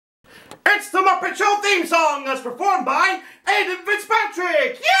It's the Muppet Show theme song as performed by Aidan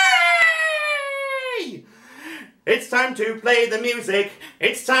Fitzpatrick! Yay! It's time to play the music.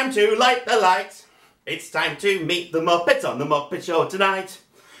 It's time to light the lights. It's time to meet the Muppets on the Muppet Show tonight.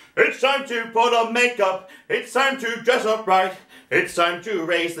 It's time to put on makeup. It's time to dress up right. It's time to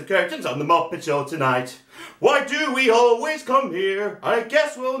raise the curtains on the Muppet Show tonight. Why do we always come here? I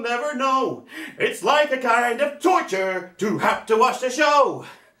guess we'll never know. It's like a kind of torture to have to watch the show.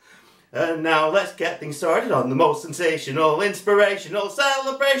 And now let's get things started on the most sensational, inspirational,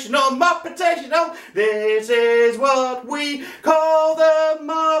 celebrational, Muppetational. This is what we call the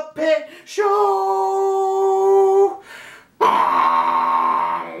Muppet Show.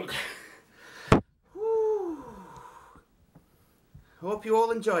 Hope you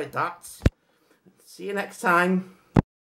all enjoyed that. See you next time.